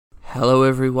Hello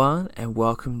everyone and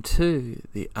welcome to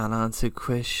the Unanswered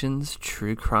Questions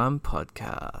True Crime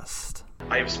Podcast.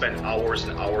 I have spent hours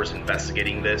and hours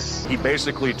investigating this. He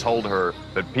basically told her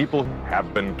that people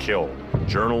have been killed.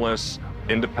 Journalists,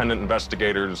 independent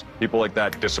investigators, people like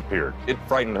that disappeared. It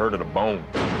frightened her to the bone.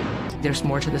 There's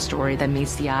more to the story than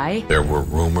meets the eye. There were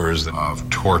rumors of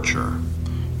torture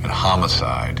and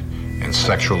homicide and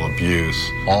sexual abuse,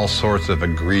 all sorts of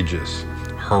egregious,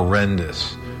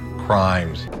 horrendous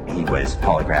crimes. He was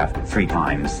polygraphed 3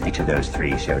 times. Each of those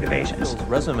 3 showed evasions. His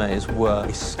resumes were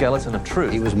a skeleton of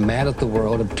truth. He was mad at the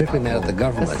world, and particularly mad at the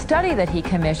government. The study that he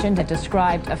commissioned had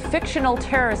described a fictional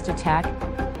terrorist attack.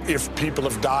 If people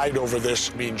have died over this,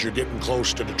 it means you're getting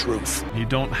close to the truth. You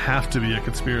don't have to be a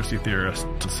conspiracy theorist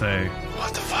to say,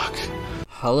 what the fuck?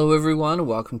 Hello everyone and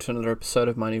welcome to another episode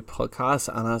of my new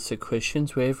podcast, Unanswered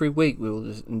Questions, where every week we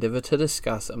will endeavour to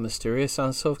discuss a mysterious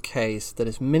unsolved case that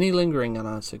has many lingering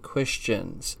unanswered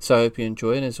questions. So I hope you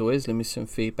enjoy, and as always, leave me some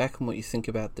feedback on what you think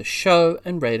about the show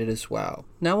and rate it as well.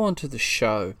 Now on to the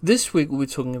show. This week we'll be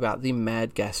talking about the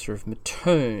Mad Gasser of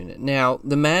Mattoon. Now,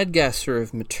 the Mad Gasser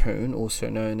of Mattoon, also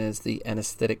known as the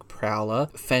Anesthetic Prowler,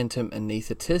 Phantom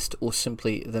Anaesthetist, or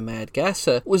simply the Mad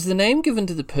Gasser, was the name given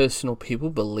to the person or people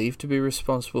believed to be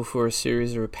responsible for a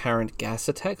series of apparent gas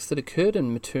attacks that occurred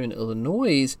in Mattoon,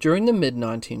 Illinois during the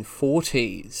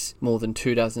mid-1940s. More than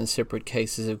 24 separate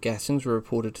cases of gassings were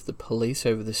reported to the police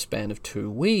over the span of 2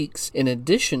 weeks, in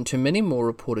addition to many more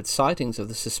reported sightings of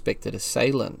the suspected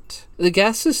assailant. The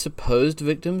Gasser's supposed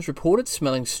victims reported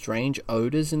smelling strange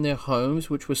odours in their homes,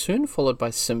 which were soon followed by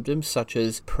symptoms such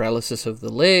as paralysis of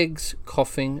the legs,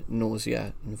 coughing,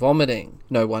 nausea, and vomiting.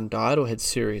 No one died or had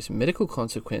serious medical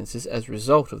consequences as a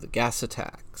result of the gas attacks.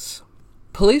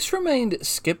 Police remained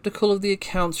skeptical of the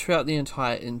accounts throughout the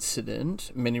entire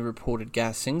incident. Many reported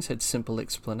gassings had simple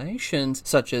explanations,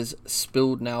 such as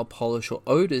spilled nail polish or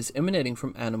odours emanating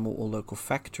from animal or local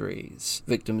factories.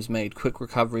 Victims made quick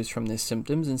recoveries from their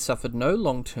symptoms and suffered no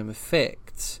long-term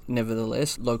effects.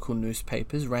 Nevertheless, local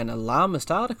newspapers ran alarmist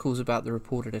articles about the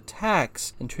reported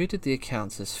attacks and treated the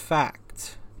accounts as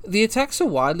fact. The attacks are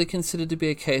widely considered to be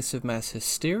a case of mass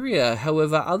hysteria.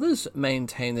 However, others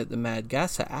maintain that the Mad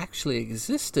Gasser actually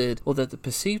existed, or that the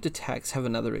perceived attacks have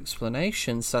another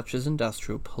explanation, such as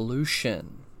industrial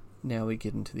pollution. Now we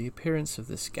get into the appearance of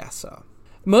this gasser.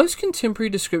 Most contemporary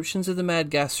descriptions of the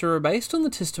Mad Gasser are based on the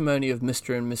testimony of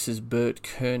Mr. and Mrs. Burt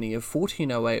Kearney of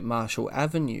 1408 Marshall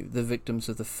Avenue, the victims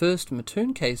of the first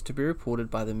Mattoon case to be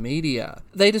reported by the media.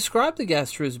 They describe the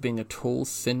Gasser as being a tall,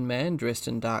 thin man dressed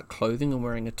in dark clothing and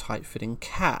wearing a tight-fitting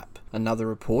cap. Another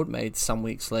report, made some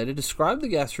weeks later, described the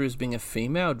Gasser as being a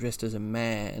female dressed as a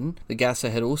man. The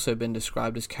Gasser had also been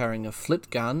described as carrying a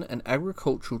flip gun, an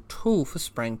agricultural tool for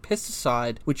spraying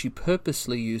pesticide, which he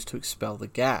purposely used to expel the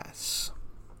gas.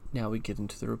 Now we get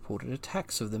into the reported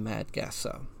attacks of the Mad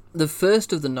Gasser. The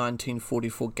first of the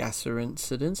 1944 Gasser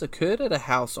incidents occurred at a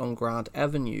house on Grant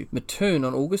Avenue, Mattoon,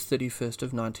 on August 31st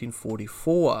of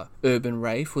 1944. Urban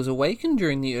Rafe was awakened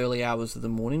during the early hours of the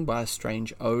morning by a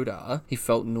strange odour. He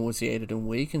felt nauseated and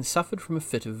weak and suffered from a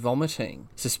fit of vomiting.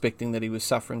 Suspecting that he was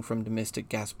suffering from domestic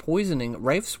gas poisoning,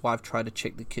 Rafe's wife tried to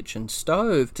check the kitchen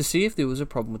stove to see if there was a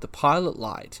problem with the pilot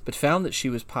light, but found that she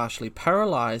was partially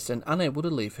paralysed and unable to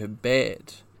leave her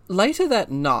bed. Later that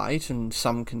night, and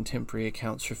some contemporary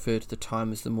accounts refer to the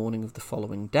time as the morning of the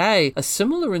following day, a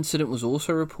similar incident was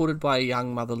also reported by a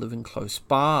young mother living close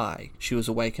by. She was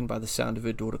awakened by the sound of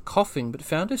her daughter coughing, but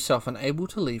found herself unable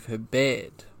to leave her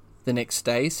bed. The next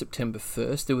day, September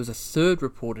 1st, there was a third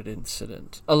reported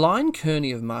incident. Aline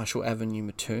Kearney of Marshall Avenue,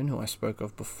 Mattoon, who I spoke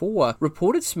of before,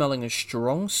 reported smelling a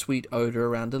strong, sweet odour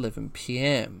around 11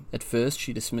 p.m. At first,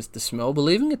 she dismissed the smell,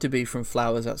 believing it to be from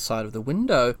flowers outside of the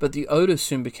window, but the odour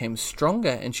soon became stronger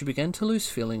and she began to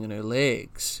lose feeling in her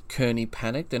legs. Kearney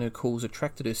panicked and her calls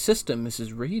attracted her sister,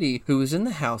 Mrs. Reedy, who was in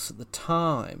the house at the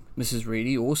time. Mrs.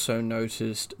 Reedy also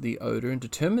noticed the odour and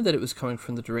determined that it was coming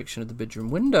from the direction of the bedroom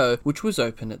window, which was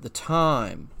open at the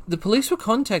time. The police were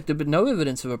contacted, but no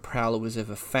evidence of a prowler was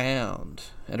ever found.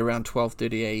 At around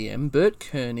 12:30 a.m, Burt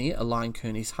Kearney, Aline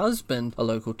Kearney's husband, a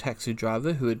local taxi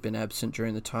driver who had been absent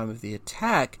during the time of the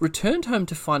attack, returned home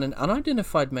to find an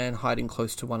unidentified man hiding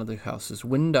close to one of the house's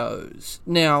windows.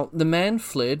 Now, the man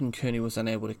fled and Kearney was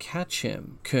unable to catch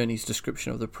him. Kearney's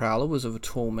description of the prowler was of a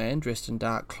tall man dressed in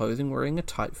dark clothing wearing a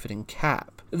tight-fitting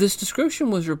cap. This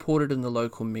description was reported in the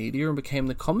local media and became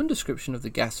the common description of the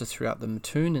gasser throughout the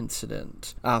Mattoon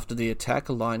incident. After the attack,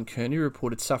 Aline Kearney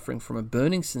reported suffering from a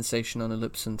burning sensation on her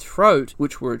lips and throat,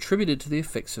 which were attributed to the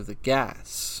effects of the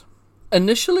gas.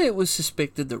 Initially, it was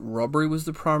suspected that robbery was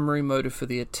the primary motive for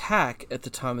the attack. At the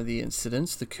time of the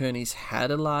incidents, the Kearneys had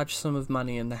a large sum of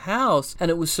money in the house, and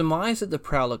it was surmised that the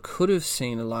prowler could have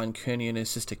seen Elaine Kearney and her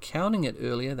sister counting it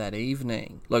earlier that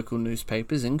evening. Local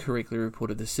newspapers incorrectly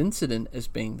reported this incident as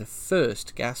being the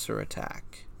first Gasser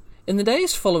attack. In the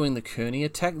days following the Kearney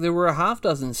attack, there were a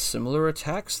half-dozen similar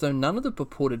attacks, though none of the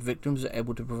purported victims were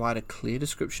able to provide a clear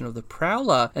description of the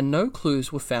prowler, and no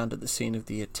clues were found at the scene of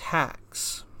the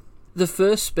attacks. The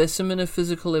first specimen of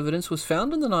physical evidence was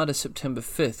found on the night of September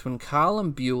 5th when Carl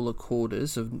and Beulah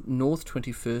Corders of North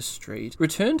 21st Street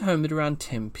returned home at around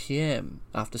 10 p.m.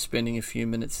 After spending a few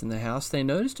minutes in the house, they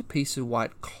noticed a piece of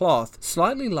white cloth,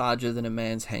 slightly larger than a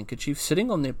man's handkerchief, sitting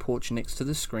on their porch next to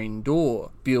the screen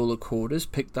door. Beulah Corders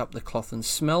picked up the cloth and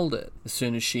smelled it. As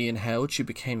soon as she inhaled, she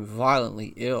became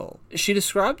violently ill. She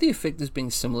described the effect as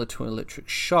being similar to an electric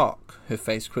shock. Her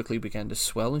face quickly began to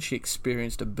swell and she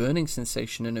experienced a burning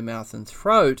sensation in her mouth and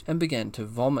throat and began to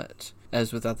vomit.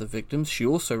 As with other victims, she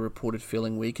also reported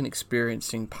feeling weak and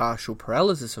experiencing partial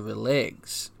paralysis of her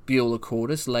legs. Beulah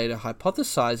Corders later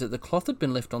hypothesized that the cloth had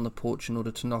been left on the porch in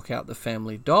order to knock out the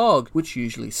family dog, which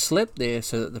usually slept there,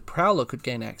 so that the prowler could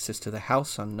gain access to the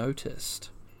house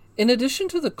unnoticed. In addition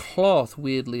to the cloth,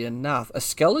 weirdly enough, a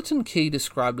skeleton key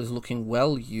described as looking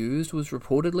well used was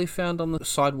reportedly found on the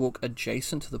sidewalk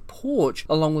adjacent to the porch,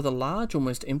 along with a large,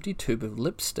 almost empty tube of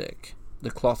lipstick.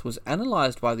 The cloth was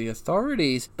analysed by the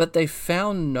authorities, but they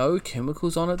found no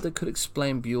chemicals on it that could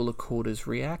explain Beulah Corders'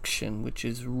 reaction, which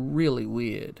is really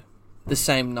weird. The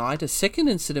same night, a second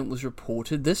incident was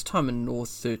reported, this time in North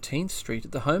 13th Street,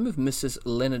 at the home of Mrs.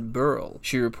 Leonard Burrell.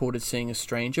 She reported seeing a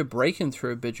stranger break in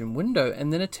through a bedroom window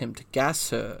and then attempt to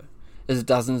gas her. As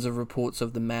dozens of reports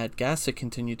of the Mad Gasser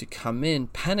continued to come in,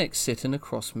 panic set in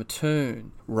across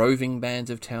Mattoon. Roving bands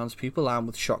of townspeople armed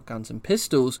with shotguns and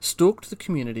pistols stalked the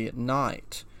community at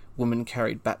night. Women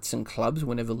carried bats and clubs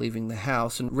whenever leaving the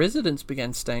house, and residents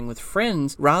began staying with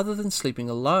friends rather than sleeping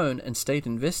alone, and state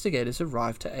investigators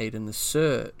arrived to aid in the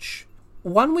search.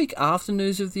 1 week after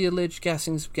news of the alleged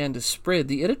gassings began to spread,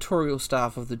 the editorial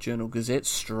staff of the Journal-Gazette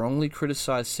strongly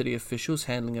criticised city officials'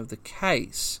 handling of the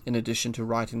case. In addition to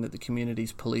writing that the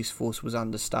community's police force was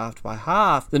understaffed by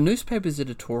half, the newspaper's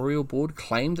editorial board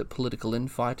claimed that political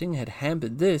infighting had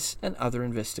hampered this and other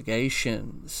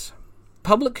investigations.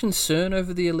 Public concern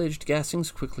over the alleged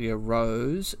gassings quickly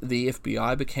arose. The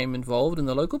FBI became involved, and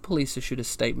the local police issued a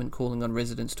statement calling on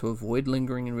residents to avoid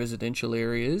lingering in residential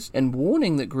areas and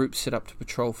warning that groups set up to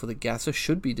patrol for the gasser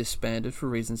should be disbanded for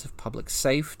reasons of public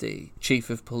safety.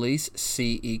 Chief of Police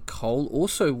C.E. Cole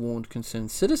also warned concerned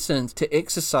citizens to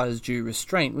exercise due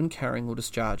restraint when carrying or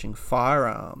discharging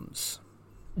firearms.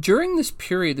 During this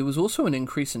period, there was also an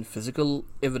increase in physical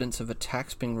evidence of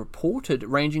attacks being reported,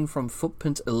 ranging from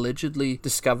footprints allegedly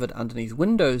discovered underneath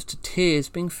windows to tears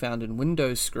being found in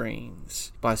window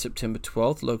screens. By September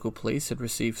 12th, local police had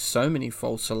received so many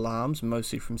false alarms,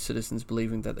 mostly from citizens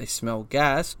believing that they smelled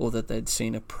gas or that they'd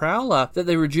seen a prowler, that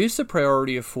they reduced the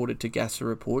priority afforded to Gasser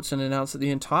reports and announced that the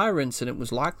entire incident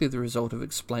was likely the result of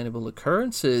explainable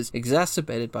occurrences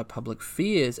exacerbated by public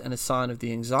fears and a sign of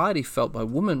the anxiety felt by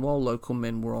women while local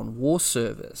men were on war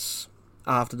service.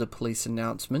 After the police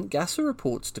announcement, Gasser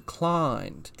reports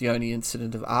declined. The only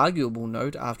incident of arguable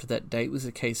note after that date was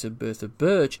the case of Bertha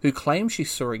Birch, who claimed she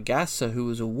saw a Gasser who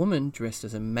was a woman dressed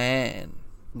as a man.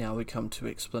 Now we come to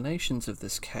explanations of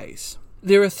this case.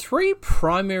 There are three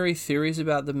primary theories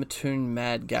about the Mattoon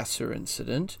Mad Gasser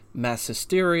incident: mass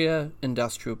hysteria,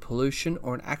 industrial pollution,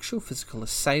 or an actual physical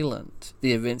assailant.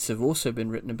 The events have also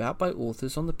been written about by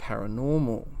authors on the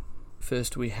paranormal.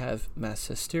 First, we have mass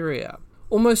hysteria.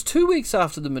 Almost 2 weeks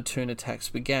after the Mattoon attacks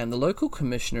began, the local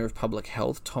Commissioner of Public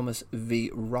Health, Thomas V.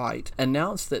 Wright,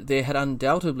 announced that there had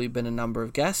undoubtedly been a number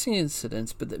of gassing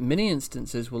incidents, but that many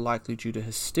instances were likely due to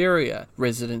hysteria,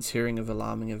 residents hearing of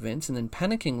alarming events and then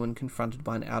panicking when confronted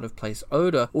by an out-of-place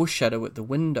odour or shadow at the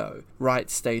window. Wright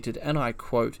stated, and I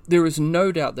quote, "There is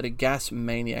no doubt that a gas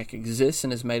maniac exists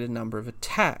and has made a number of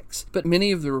attacks, but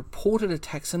many of the reported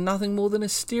attacks are nothing more than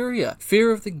hysteria.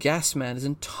 Fear of the gas man is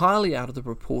entirely out of the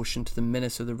proportion to the menace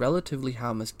of the relatively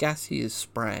harmless gas he is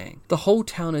spraying. The whole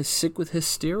town is sick with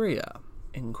hysteria."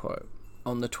 End quote.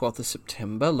 On the 12th of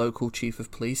September, local Chief of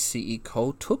Police C.E.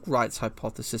 Cole took Wright's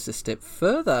hypothesis a step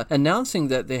further, announcing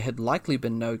that there had likely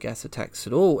been no gas attacks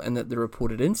at all and that the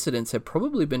reported incidents had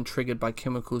probably been triggered by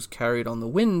chemicals carried on the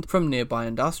wind from nearby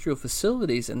industrial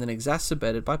facilities and then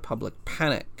exacerbated by public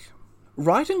panic.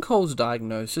 Wright and Cole's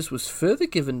diagnosis was further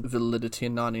given validity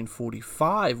in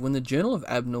 1945 when the Journal of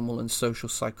Abnormal and Social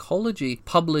Psychology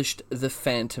published The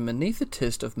Phantom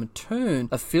Anaesthetist of Mattoon,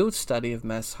 a field study of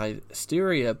mass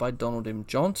hysteria by Donald M.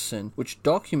 Johnson, which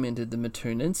documented the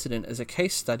Mattoon incident as a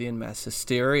case study in mass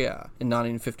hysteria. In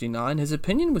 1959, his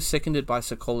opinion was seconded by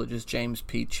psychologist James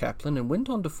P. Chaplin and went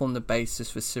on to form the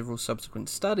basis for several subsequent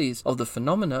studies of the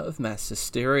phenomena of mass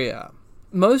hysteria.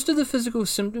 Most of the physical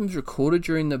symptoms recorded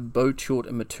during the Bouchout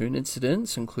and Mattoon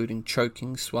incidents, including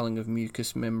choking, swelling of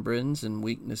mucous membranes, and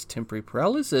weakness, temporary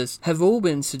paralysis, have all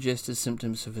been suggested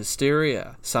symptoms of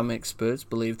hysteria. Some experts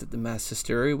believe that the mass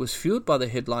hysteria was fueled by the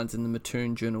headlines in the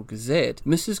Mattoon Journal-Gazette,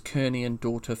 Mrs. Kearney and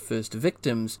daughter first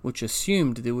victims, which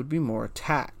assumed there would be more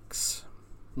attacks.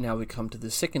 Now we come to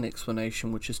the second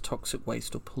explanation, which is toxic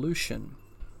waste or pollution.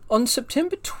 On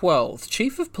September 12th,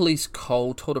 Chief of Police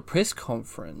Cole told a press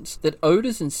conference that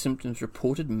odours and symptoms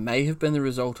reported may have been the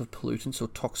result of pollutants or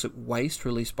toxic waste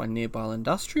released by nearby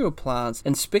industrial plants,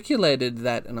 and speculated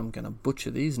that, and I'm going to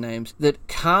butcher these names, that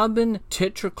carbon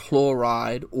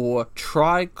tetrachloride or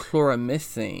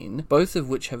trichloromethane, both of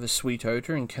which have a sweet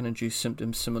odour and can induce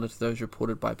symptoms similar to those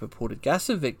reported by purported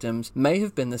Gasser victims, may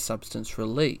have been the substance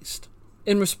released.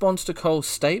 In response to Cole's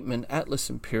statement, Atlas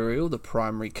Imperial, the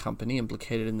primary company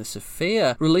implicated in this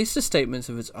affair, released a statement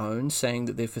of its own saying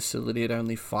that their facility had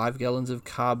only 5 gallons of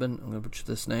carbon, I'm going to butcher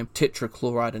this name,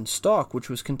 tetrachloride in stock, which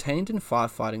was contained in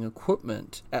firefighting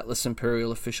equipment. Atlas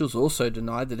Imperial officials also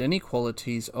denied that any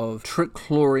qualities of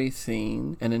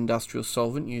trichloroethene, an industrial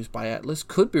solvent used by Atlas,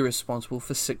 could be responsible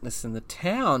for sickness in the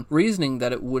town, reasoning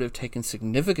that it would have taken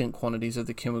significant quantities of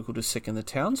the chemical to sicken the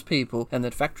townspeople, and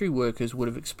that factory workers would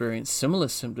have experienced similar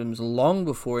symptoms long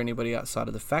before anybody outside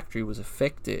of the factory was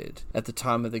affected. At the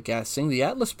time of the gassing, the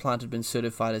Atlas plant had been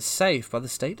certified as safe by the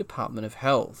State Department of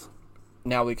Health.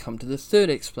 Now we come to the third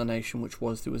explanation, which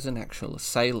was there was an actual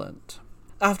assailant.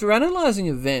 After analysing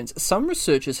events, some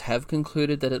researchers have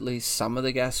concluded that at least some of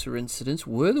the Gasser incidents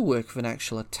were the work of an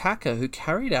actual attacker who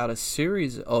carried out a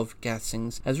series of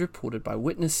gassings as reported by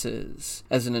witnesses.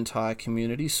 As an entire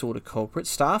community sought a culprit,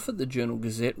 staff at the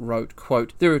Journal-Gazette wrote,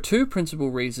 quote, "There are two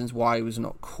principal reasons why he was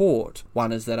not caught.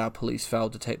 One is that our police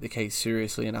failed to take the case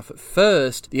seriously enough at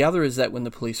first. The other is that when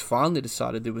the police finally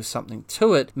decided there was something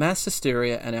to it, mass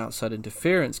hysteria and outside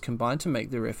interference combined to make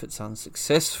their efforts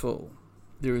unsuccessful."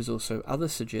 There is also other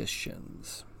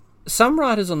suggestions. Some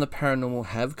writers on the paranormal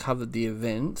have covered the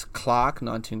event. Clark,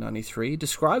 1993,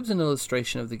 describes an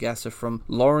illustration of the Gasser from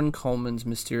Lauren Coleman's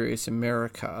Mysterious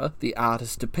America. The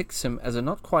artist depicts him as a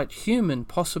not quite human,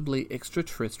 possibly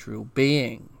extraterrestrial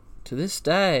being. To this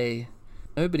day,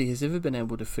 nobody has ever been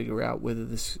able to figure out whether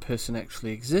this person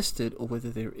actually existed or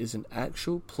whether there is an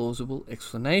actual plausible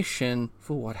explanation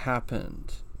for what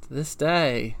happened. To this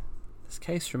day, this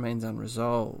case remains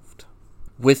unresolved.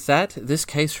 With that, this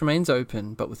case remains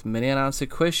open, but with many unanswered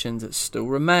questions that still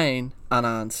remain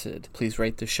unanswered. Please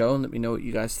rate the show and let me know what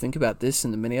you guys think about this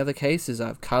and the many other cases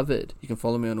I've covered. You can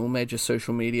follow me on all major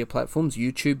social media platforms,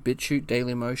 YouTube, BitChute,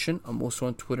 Dailymotion. I'm also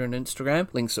on Twitter and Instagram.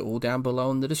 Links are all down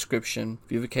below in the description.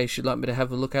 If you have a case you'd like me to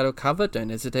have a look at or cover, don't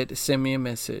hesitate to send me a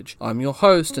message. I'm your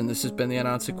host, and this has been the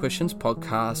Unanswered Questions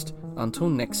podcast. Until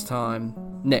next time,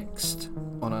 next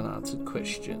on Unanswered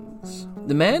Questions.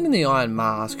 The man in the iron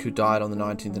mask who died on the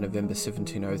 19th of November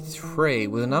 1703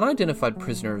 was an unidentified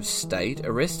prisoner of state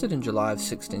arrested in July of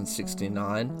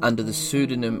 1669 under the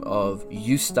pseudonym of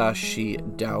Eustache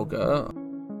Dauger.